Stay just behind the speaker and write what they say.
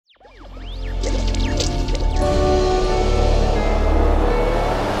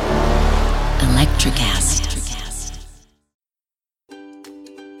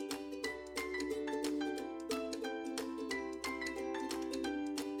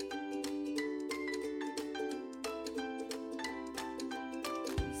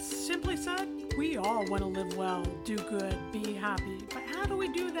Simply said, we all want to live well, do good, be happy. But how do we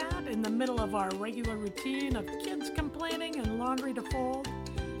do that in the middle of our regular routine of kids complaining and laundry to fold?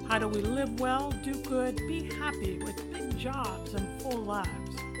 How do we live well, do good, be happy with big jobs and full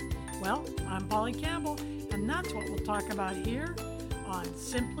lives? Well, I'm Polly Campbell, and that's what we'll talk about here on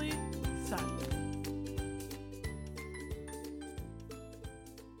Simply Said.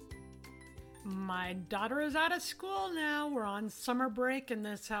 My daughter is out of school now. We're on summer break in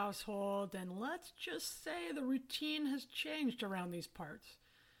this household, and let's just say the routine has changed around these parts.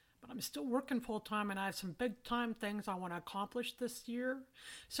 But I'm still working full-time, and I have some big-time things I want to accomplish this year.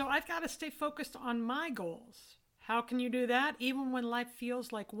 So I've got to stay focused on my goals. How can you do that even when life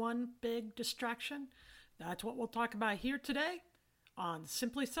feels like one big distraction? That's what we'll talk about here today on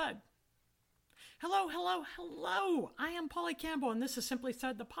Simply Said. Hello. I am Polly Campbell, and this is Simply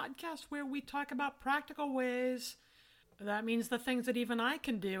Said, the podcast where we talk about practical ways. That means the things that even I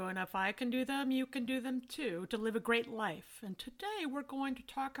can do, and if I can do them, you can do them too, to live a great life. And today we're going to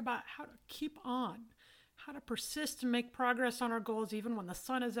talk about how to keep on, how to persist and make progress on our goals even when the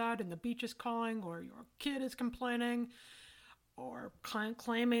sun is out and the beach is calling, or your kid is complaining, or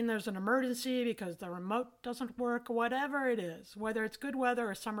claiming there's an emergency because the remote doesn't work, whatever it is, whether it's good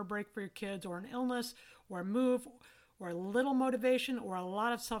weather or summer break for your kids or an illness or a move or a little motivation or a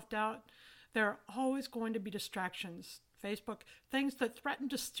lot of self-doubt, there are always going to be distractions, Facebook, things that threaten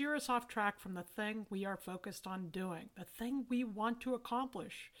to steer us off track from the thing we are focused on doing, the thing we want to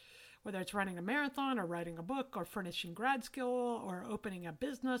accomplish, whether it's running a marathon or writing a book or finishing grad school or opening a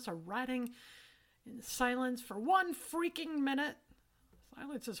business or writing in silence for one freaking minute.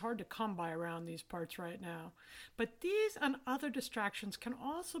 Silence is hard to come by around these parts right now. But these and other distractions can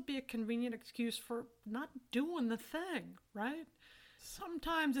also be a convenient excuse for not doing the thing, right?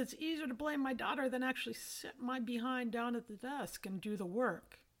 Sometimes it's easier to blame my daughter than actually sit my behind down at the desk and do the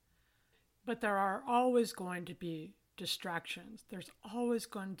work. But there are always going to be distractions. There's always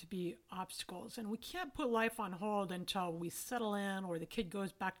going to be obstacles, and we can't put life on hold until we settle in or the kid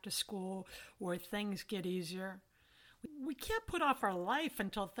goes back to school or things get easier. We can't put off our life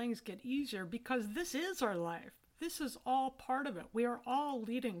until things get easier because this is our life. This is all part of it. We are all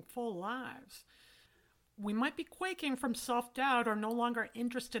leading full lives. We might be quaking from self-doubt or no longer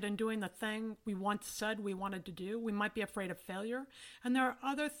interested in doing the thing we once said we wanted to do. We might be afraid of failure, and there are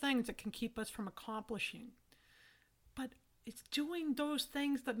other things that can keep us from accomplishing. But it's doing those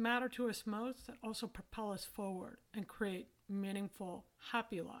things that matter to us most that also propel us forward and create meaningful,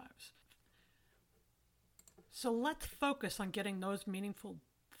 happy lives. So let's focus on getting those meaningful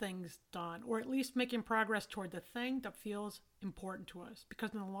things done, or at least making progress toward the thing that feels important to us.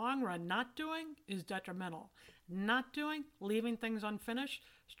 Because in the long run, not doing is detrimental. Not doing, leaving things unfinished,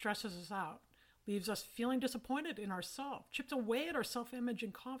 stresses us out, leaves us feeling disappointed in ourselves, chips away at our self-image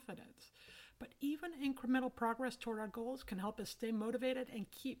and confidence. But even incremental progress toward our goals can help us stay motivated and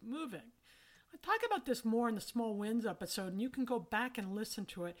keep moving. I talk about this more in the Small Wins episode, and you can go back and listen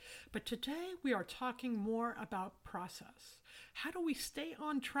to it. But today we are talking more about process. How do we stay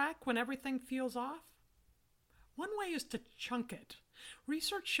on track when everything feels off? One way is to chunk it.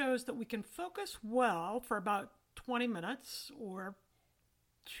 Research shows that we can focus well for about 20 minutes or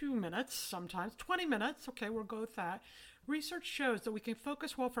 2 minutes sometimes. 20 minutes, okay, we'll go with that. Research shows that we can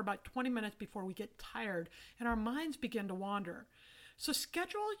focus well for about 20 minutes before we get tired and our minds begin to wander. So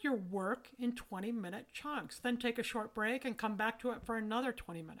schedule your work in 20-minute chunks, then take a short break and come back to it for another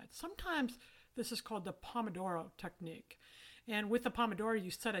 20 minutes. Sometimes this is called the Pomodoro technique. And with the Pomodoro, you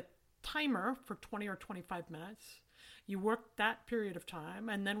set a timer for 20 or 25 minutes. You work that period of time,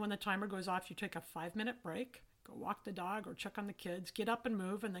 and then when the timer goes off, you take a 5-minute break. Go walk the dog or check on the kids, get up and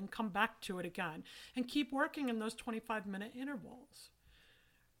move, and then come back to it again. And keep working in those 25-minute intervals,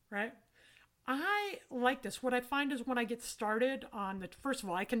 right? I like this. What I find is when I get started on first of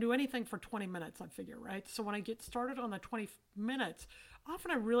all, I can do anything for 20 minutes, I figure, right? So when I get started on the 20 minutes, often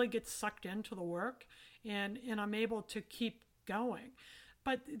I really get sucked into the work and I'm able to keep going.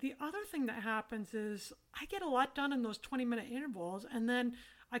 But the other thing that happens is I get a lot done in those 20-minute intervals, and then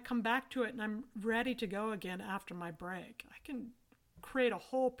I come back to it and I'm ready to go again after my break. I can create a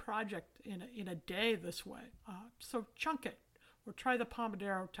whole project in a day this way. So chunk it or try the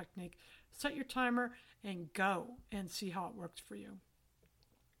Pomodoro technique. Set your timer and go and see how it works for you.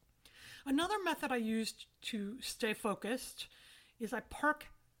 Another method I use to stay focused is I park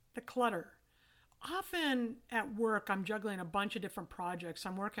the clutter. Often at work, I'm juggling a bunch of different projects.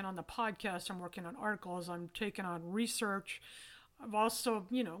 I'm working on the podcast, I'm working on articles, I'm taking on research. I've also,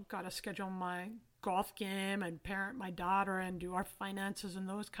 got to schedule my golf game and parent my daughter and do our finances and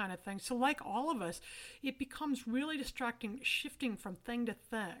those kind of things. So like all of us, it becomes really distracting, shifting from thing to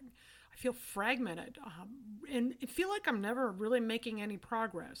thing. I feel fragmented and I feel like I'm never really making any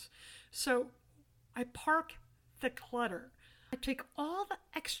progress. So I park the clutter. I take all the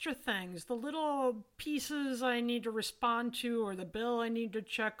extra things, the little pieces I need to respond to, or the bill I need to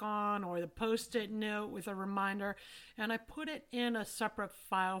check on, or the post-it note with a reminder, and I put it in a separate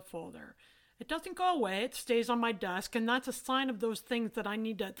file folder. It doesn't go away, it stays on my desk, and that's a sign of those things that I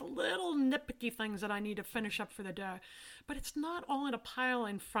need to, the little nitpicky things that I need to finish up for the day. But it's not all in a pile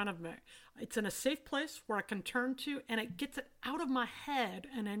in front of me. It's in a safe place where I can turn to, and it gets it out of my head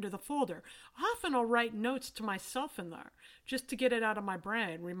and into the folder. Often I'll write notes to myself in there just to get it out of my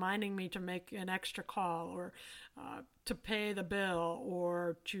brain, reminding me to make an extra call or to pay the bill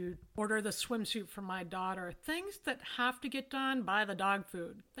or to order the swimsuit for my daughter. Things that have to get done, buy the dog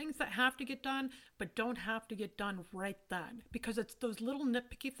food. Things that have to get done but don't have to get done right then, because it's those little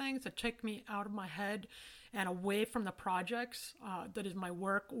nitpicky things that take me out of my head and away from the projects that is my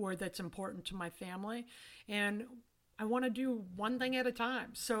work or that's important to my family. And I want to do one thing at a time.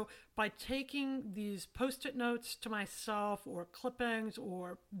 So by taking these post-it notes to myself or clippings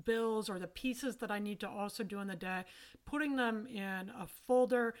or bills or the pieces that I need to also do in the day, putting them in a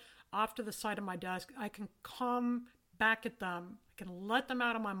folder off to the side of my desk, I can come back at them. I can let them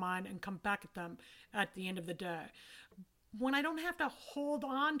out of my mind and come back at them at the end of the day. When I don't have to hold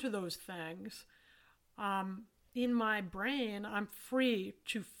on to those things, in my brain, I'm free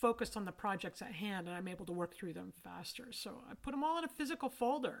to focus on the projects at hand, and I'm able to work through them faster. So I put them all in a physical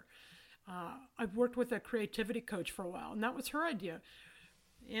folder. I've worked with a creativity coach for a while, and that was her idea.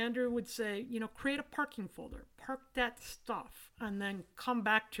 Andrew would say, create a parking folder, park that stuff, and then come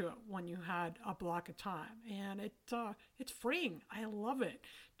back to it when you had a block of time. And it's freeing. I love it.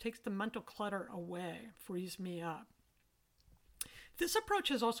 It takes the mental clutter away, frees me up. This approach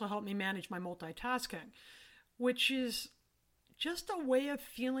has also helped me manage my multitasking, which is just a way of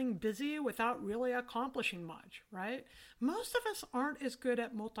feeling busy without really accomplishing much, right? Most of us aren't as good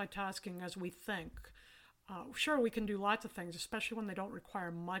at multitasking as we think. Sure, we can do lots of things, especially when they don't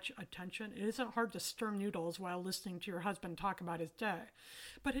require much attention. It isn't hard to stir noodles while listening to your husband talk about his day.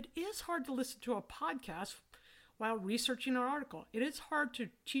 But it is hard to listen to a podcast while researching an article. It is hard to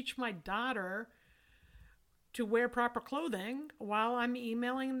teach my daughter to wear proper clothing while I'm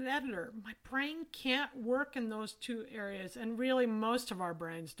emailing an editor. My brain can't work in those two areas, and really most of our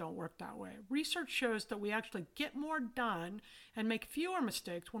brains don't work that way. Research shows that we actually get more done and make fewer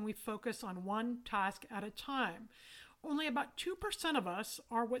mistakes when we focus on one task at a time. Only about 2% of us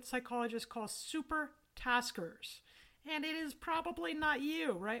are what psychologists call super taskers. And it is probably not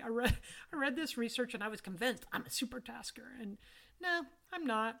you, right? I read this research and I was convinced I'm a super tasker. And no, I'm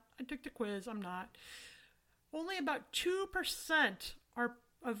not. I took the quiz, I'm not. Only about 2%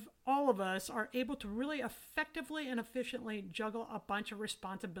 of all of us are able to really effectively and efficiently juggle a bunch of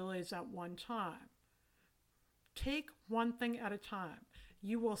responsibilities at one time. Take one thing at a time.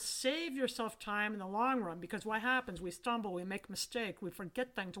 You will save yourself time in the long run, because what happens? We stumble, we make a mistake, we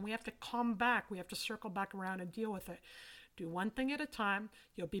forget things, and we have to come back. We have to circle back around and deal with it. Do one thing at a time.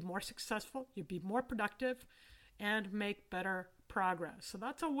 You'll be more successful, you'll be more productive, and make better progress. So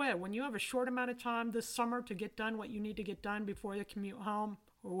that's a way. When you have a short amount of time this summer to get done what you need to get done before you commute home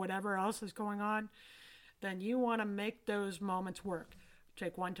or whatever else is going on, then you want to make those moments work.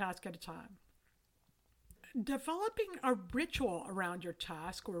 Take one task at a time. Developing a ritual around your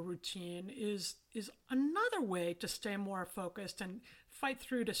task or routine is another way to stay more focused and fight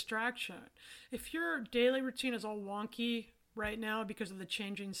through distraction. If your daily routine is all wonky right now because of the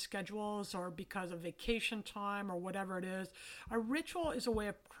changing schedules or because of vacation time or whatever it is, a ritual is a way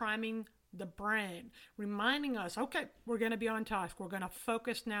of priming the brain, reminding us, okay, we're going to be on task. We're going to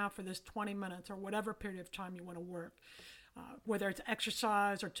focus now for this 20 minutes or whatever period of time you want to work, whether it's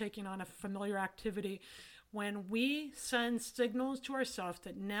exercise or taking on a familiar activity. When we send signals to ourselves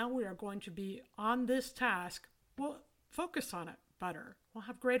that now we are going to be on this task, we'll focus on it better. We'll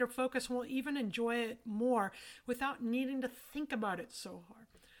have greater focus, and we'll even enjoy it more without needing to think about it so hard.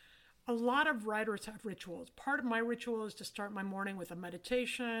 A lot of writers have rituals. Part of my ritual is to start my morning with a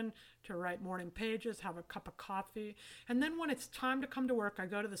meditation, to write morning pages, have a cup of coffee. And then when it's time to come to work, I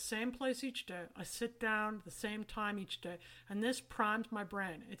go to the same place each day. I sit down at the same time each day. And this primes my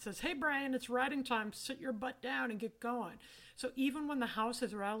brain. It says, hey, brain, it's writing time. Sit your butt down and get going. So even when the house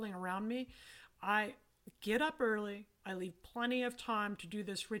is rattling around me, I get up early. I leave plenty of time to do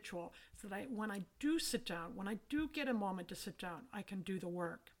this ritual so that when I do sit down, when I do get a moment to sit down, I can do the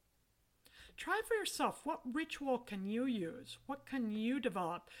work. Try for yourself. What ritual can you use? What can you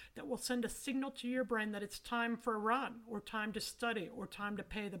develop that will send a signal to your brain that it's time for a run, or time to study, or time to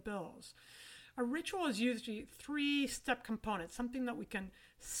pay the bills? A ritual is usually 3-step component, something that we can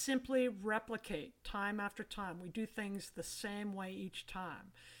simply replicate time after time. We do things the same way each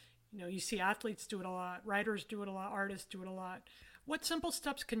time. You see athletes do it a lot, writers do it a lot, artists do it a lot. What simple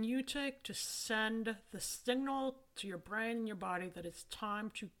steps can you take to send the signal to your brain and your body that it's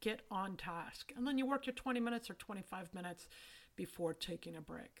time to get on task? And then you work your 20 minutes or 25 minutes before taking a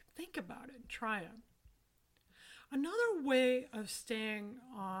break. Think about it and try it. Another way of staying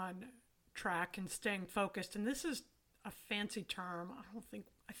on track and staying focused, and this is a fancy term,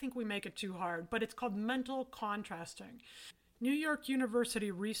 I think we make it too hard, but it's called mental contrasting. New York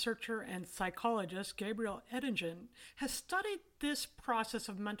University researcher and psychologist Gabriel Eddingen has studied this process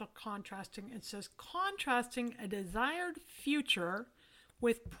of mental contrasting and says contrasting a desired future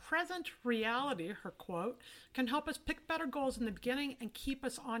with present reality, her quote, can help us pick better goals in the beginning and keep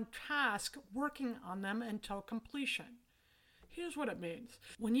us on task working on them until completion. Here's what it means.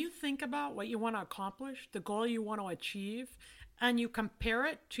 When you think about what you want to accomplish, the goal you want to achieve, and you compare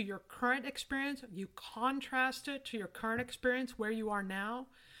it to your current experience, you contrast it to your current experience where you are now,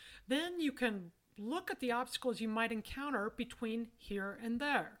 then you can look at the obstacles you might encounter between here and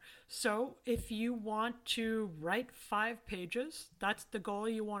there. So if you want to write 5 pages, that's the goal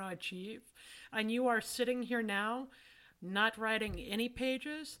you want to achieve, and you are sitting here now not writing any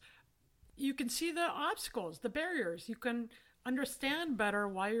pages, you can see the obstacles, the barriers. You can understand better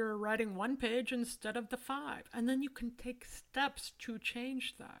why you're writing 1 page instead of the 5, and then you can take steps to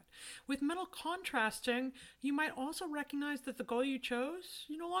change that. With mental contrasting, you might also recognize that the goal you chose,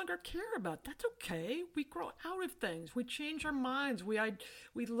 you no longer care about. That's okay. We grow out of things. We change our minds. We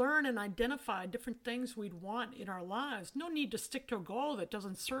learn and identify different things we'd want in our lives. No need to stick to a goal that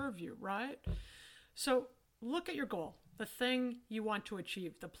doesn't serve you, right? So look at your goal, the thing you want to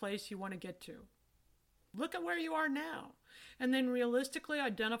achieve, the place you want to get to. Look at where you are now, and then realistically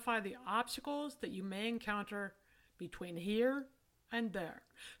identify the obstacles that you may encounter between here and there.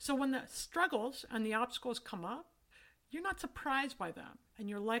 So when the struggles and the obstacles come up, you're not surprised by them, and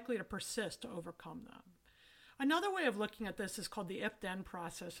you're likely to persist to overcome them. Another way of looking at this is called the if-then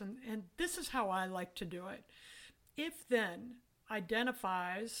process, and this is how I like to do it. If-then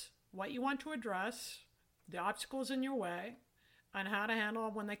identifies what you want to address, the obstacles in your way, and how to handle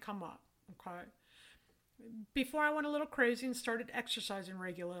them when they come up, okay? Before I went a little crazy and started exercising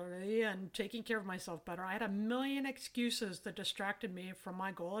regularly and taking care of myself better, I had a million excuses that distracted me from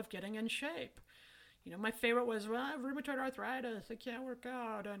my goal of getting in shape. My favorite was, well, I have rheumatoid arthritis, I can't work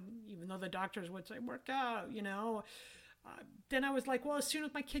out. And even though the doctors would say, work out, then I was like, well, as soon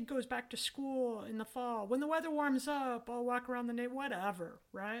as my kid goes back to school in the fall, when the weather warms up, I'll walk around the neighborhood, whatever,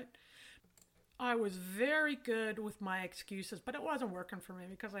 right? I was very good with my excuses, but it wasn't working for me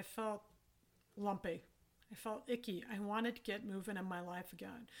because I felt lumpy. I felt icky. I wanted to get moving in my life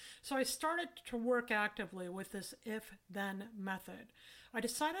again. So I started to work actively with this if-then method. I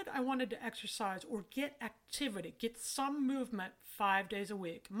decided I wanted to exercise or get activity, get some movement 5 days a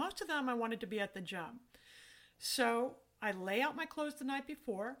week. Most of them I wanted to be at the gym. So I lay out my clothes the night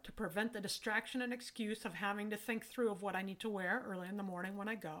before to prevent the distraction and excuse of having to think through of what I need to wear early in the morning when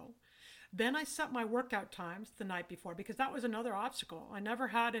I go. Then I set my workout times the night before because that was another obstacle. I never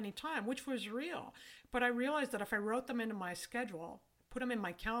had any time, which was real. But I realized that if I wrote them into my schedule, put them in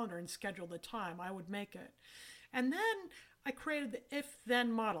my calendar and scheduled the time, I would make it. And then I created the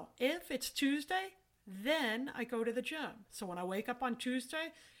if-then model. If it's Tuesday, then I go to the gym. So when I wake up on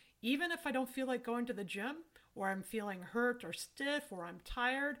Tuesday, even if I don't feel like going to the gym, or I'm feeling hurt or stiff, or I'm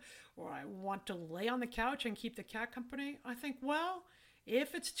tired, or I want to lay on the couch and keep the cat company, I think, well,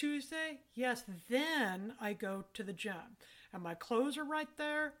 if it's Tuesday, yes, then I go to the gym. And my clothes are right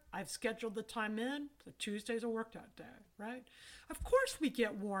there. I've scheduled the time in. So Tuesday's a workout day, right? Of course we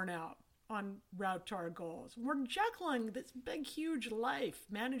get worn out on route to our goals. We're juggling this big, huge life,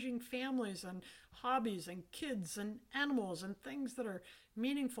 managing families and hobbies and kids and animals and things that are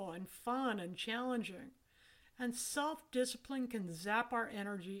meaningful and fun and challenging. And self-discipline can zap our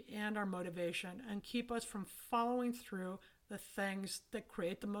energy and our motivation and keep us from following through the things that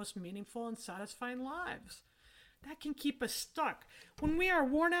create the most meaningful and satisfying lives. That can keep us stuck. When we are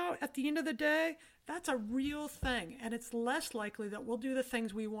worn out at the end of the day, that's a real thing, and it's less likely that we'll do the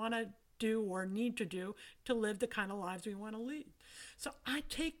things we want to do or need to do to live the kind of lives we want to lead. So I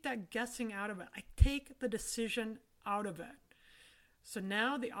take that guessing out of it. I take the decision out of it. So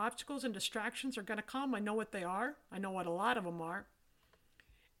now the obstacles and distractions are going to come. I know what they are. I know what a lot of them are.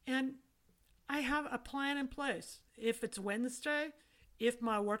 And I have a plan in place. If it's Wednesday, If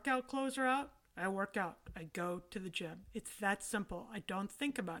my workout clothes are out, I work out. I go to the gym. It's that simple. I don't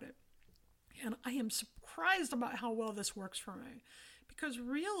think about it. And I am surprised about how well this works for me. Because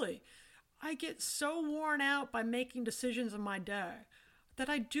really, I get so worn out by making decisions in my day that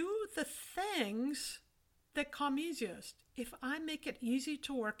I do the things that come easiest. If I make it easy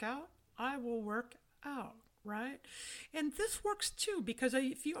to work out, I will work out, right? And this works too, because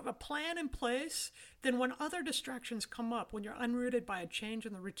if you have a plan in place, then when other distractions come up, when you're unrooted by a change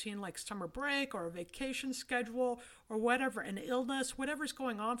in the routine like summer break or a vacation schedule or whatever, an illness, whatever's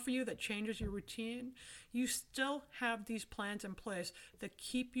going on for you that changes your routine, you still have these plans in place that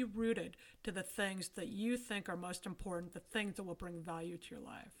keep you rooted to the things that you think are most important, the things that will bring value to your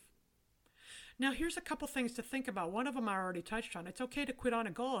life. Now, here's a couple things to think about. One of them I already touched on. It's okay to quit on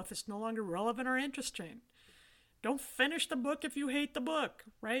a goal if it's no longer relevant or interesting. Don't finish the book if you hate the book,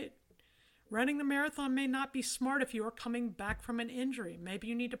 right? Running the marathon may not be smart if you are coming back from an injury. Maybe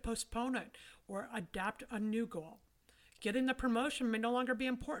you need to postpone it or adapt a new goal. Getting the promotion may no longer be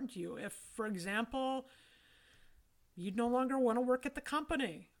important to you. If, for example, you no longer want to work at the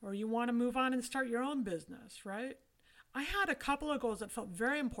company or you want to move on and start your own business, right? I had a couple of goals that felt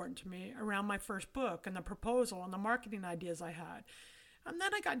very important to me around my first book and the proposal and the marketing ideas I had. And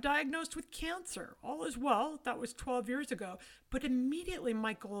then I got diagnosed with cancer. All is well. That was 12 years ago. But immediately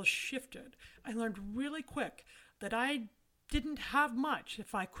my goals shifted. I learned really quick that I didn't have much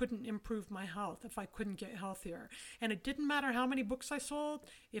if I couldn't improve my health, if I couldn't get healthier. And it didn't matter how many books I sold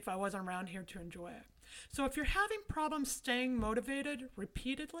if I wasn't around here to enjoy it. So if you're having problems staying motivated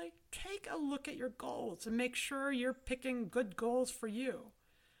repeatedly, take a look at your goals and make sure you're picking good goals for you.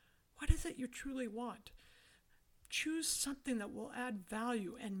 What is it you truly want? Choose something that will add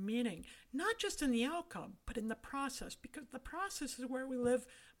value and meaning, not just in the outcome, but in the process, because the process is where we live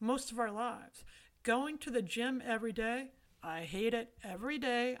most of our lives. Going to the gym every day, I hate it every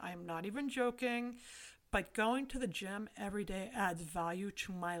day. I'm not even joking. But going to the gym every day adds value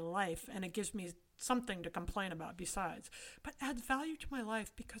to my life, and it gives me something to complain about besides. But adds value to my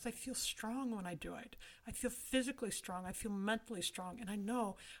life because I feel strong when I do it. I feel physically strong. I feel mentally strong. And I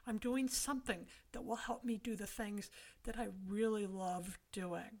know I'm doing something that will help me do the things that I really love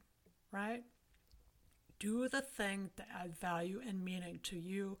doing, right? Do the thing that adds value and meaning to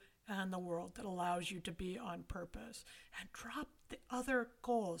you and the world, that allows you to be on purpose. And drop the other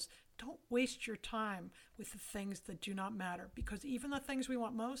goals. Don't waste your time with the things that do not matter, because even the things we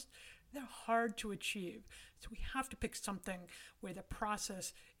want most, they're hard to achieve. So we have to pick something where the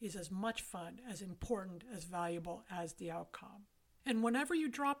process is as much fun, as important, as valuable as the outcome. And whenever you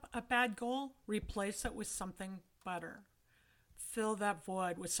drop a bad goal, replace it with something better. Fill that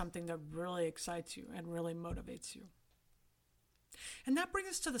void with something that really excites you and really motivates you. And that brings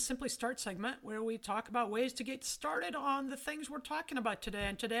us to the Simply Start segment, where we talk about ways to get started on the things we're talking about today.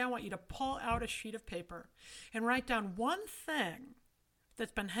 And today I want you to pull out a sheet of paper and write down one thing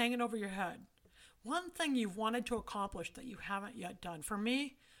that's been hanging over your head. One thing you've wanted to accomplish that you haven't yet done. For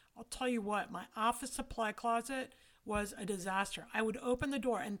me, I'll tell you what, my office supply closet was a disaster. I would open the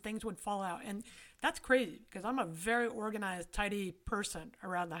door and things would fall out. And that's crazy because I'm a very organized, tidy person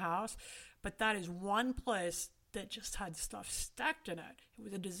around the house. But that is one place that just had stuff stacked in it. It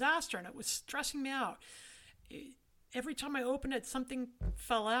was a disaster and it was stressing me out. Every time I opened it, something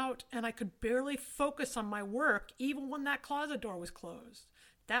fell out and I could barely focus on my work even when that closet door was closed.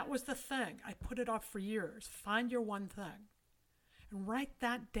 That was the thing. I put it off for years. Find your one thing and write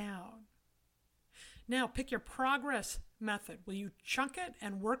that down. Now pick your progress method. Will you chunk it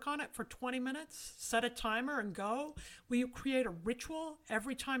and work on it for 20 minutes? Set a timer and go? Will you create a ritual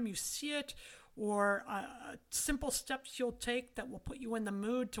every time you see it, or simple steps you'll take that will put you in the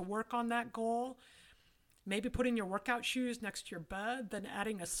mood to work on that goal? Maybe putting your workout shoes next to your bed, then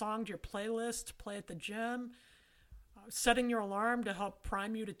adding a song to your playlist to play at the gym, setting your alarm to help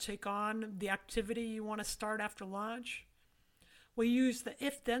prime you to take on the activity you want to start after lunch. We use the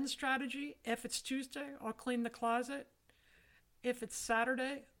if-then strategy. If it's Tuesday, I'll clean the closet. If it's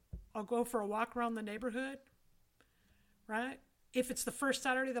Saturday, I'll go for a walk around the neighborhood, right? If it's the first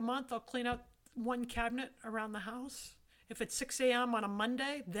Saturday of the month, I'll clean out one cabinet around the house. If it's 6 a.m. on a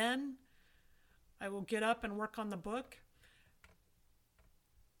Monday, then I will get up and work on the book.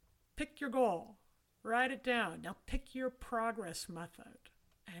 Pick your goal. Write it down. Now pick your progress method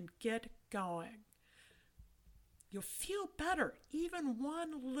and get going. You'll feel better. Even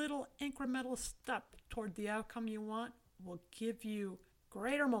one little incremental step toward the outcome you want will give you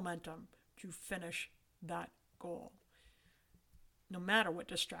greater momentum to finish that goal, no matter what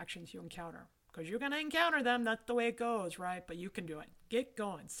distractions you encounter. Because you're going to encounter them. That's the way it goes, right? But you can do it. Get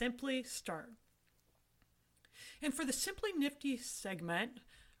going. Simply start. And for the Simply Nifty segment,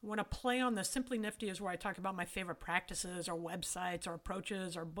 I want to play on the Simply Nifty is where I talk about my favorite practices or websites or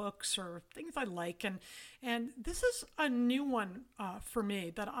approaches or books or things I like. And this is a new one for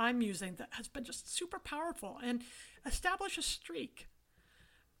me that I'm using that has been just super powerful. And establish a streak.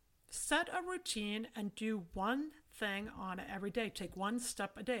 Set a routine and do one thing on it every day. Take one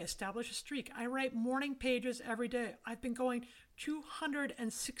step a day. Establish a streak. I write morning pages every day. I've been going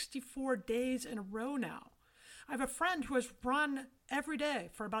 264 days in a row now. I have a friend who has run every day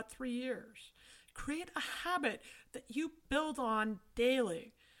for about 3 years. Create a habit that you build on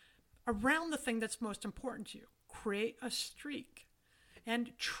daily around the thing that's most important to you. Create a streak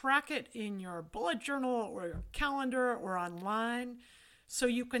and track it in your bullet journal or your calendar or online so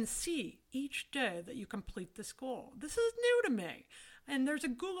you can see each day that you complete this goal. This is new to me. And there's a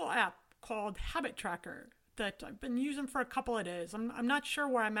Google app called Habit Tracker that I've been using for a couple of days. I'm not sure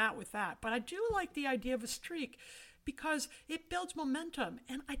where I'm at with that, but I do like the idea of a streak because it builds momentum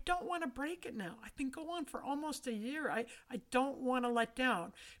and I don't want to break it now. I've been going for almost a year. I don't want to let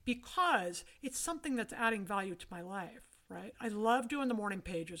down because it's something that's adding value to my life, right? I love doing the morning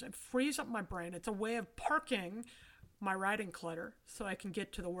pages. It frees up my brain. It's a way of parking my writing clutter so I can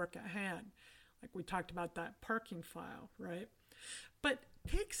get to the work at hand. Like we talked about that parking file, right? But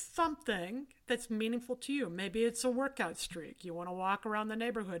pick something that's meaningful to you. Maybe it's a workout streak. You want to walk around the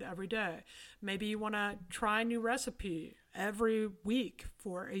neighborhood every day. Maybe you want to try a new recipe every week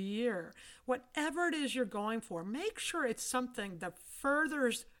for a year. Whatever it is you're going for, make sure it's something that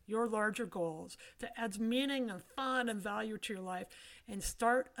furthers your larger goals, that adds meaning and fun and value to your life, and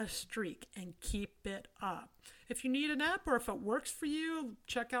start a streak and keep it up. If you need an app or if it works for you,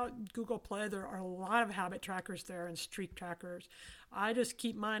 check out Google Play. There are a lot of habit trackers there and streak trackers. I just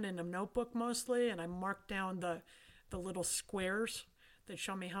keep mine in a notebook mostly, and I mark down the little squares that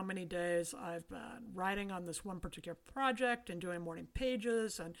show me how many days I've been writing on this one particular project and doing morning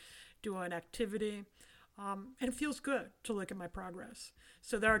pages and doing activity. And it feels good to look at my progress.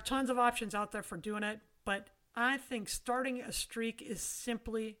 So there are tons of options out there for doing it, but I think starting a streak is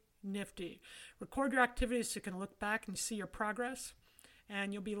simply nifty. Record your activities so you can look back and see your progress,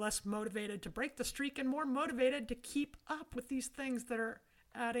 and you'll be less motivated to break the streak and more motivated to keep up with these things that are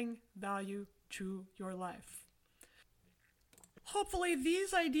adding value to your life. Hopefully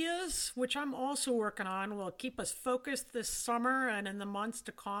these ideas, which I'm also working on, will keep us focused this summer and in the months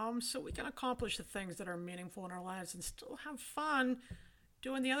to come so we can accomplish the things that are meaningful in our lives and still have fun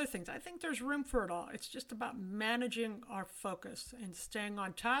doing the other things. I think there's room for it all. It's just about managing our focus and staying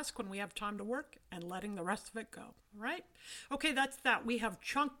on task when we have time to work and letting the rest of it go, right? Okay, that's that. We have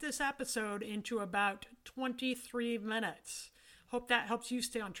chunked this episode into about 23 minutes. Hope that helps you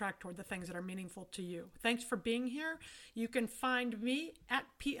stay on track toward the things that are meaningful to you. Thanks for being here. You can find me at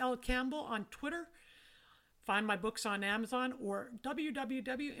PL Campbell on Twitter. Find my books on Amazon or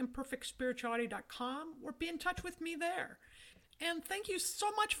www.imperfectspirituality.com or be in touch with me there. And thank you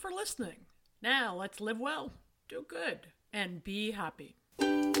so much for listening. Now let's live well, do good, and be happy.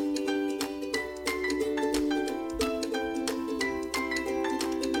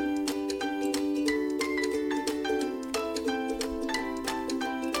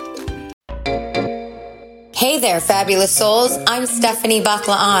 Hey there, fabulous souls. I'm Stephanie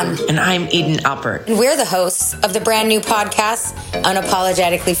Baklaan. And I'm Eden Alpert. And we're the hosts of the brand new podcast,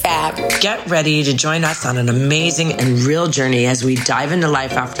 Unapologetically Fab. Get ready to join us on an amazing and real journey as we dive into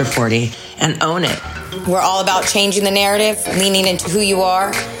life after 40 and own it. We're all about changing the narrative, leaning into who you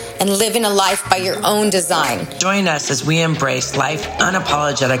are, and living a life by your own design. Join us as we embrace life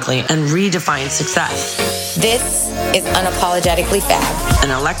unapologetically and redefine success. This is Unapologetically Fab,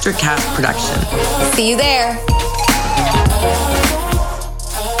 an Electric Cat production. See you there.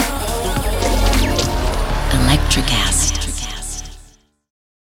 Electricast.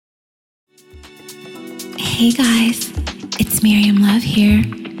 Hey guys, it's Miriam Love here,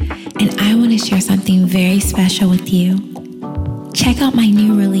 and I want to share something very special with you. Check out my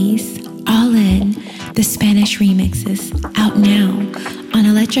new release, All In, the Spanish remixes, out now on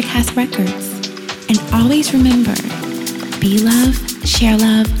Electricast Records. And always remember, be love, share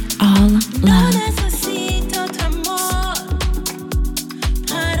love, all love.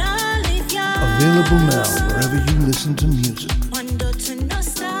 Available now wherever you listen to music.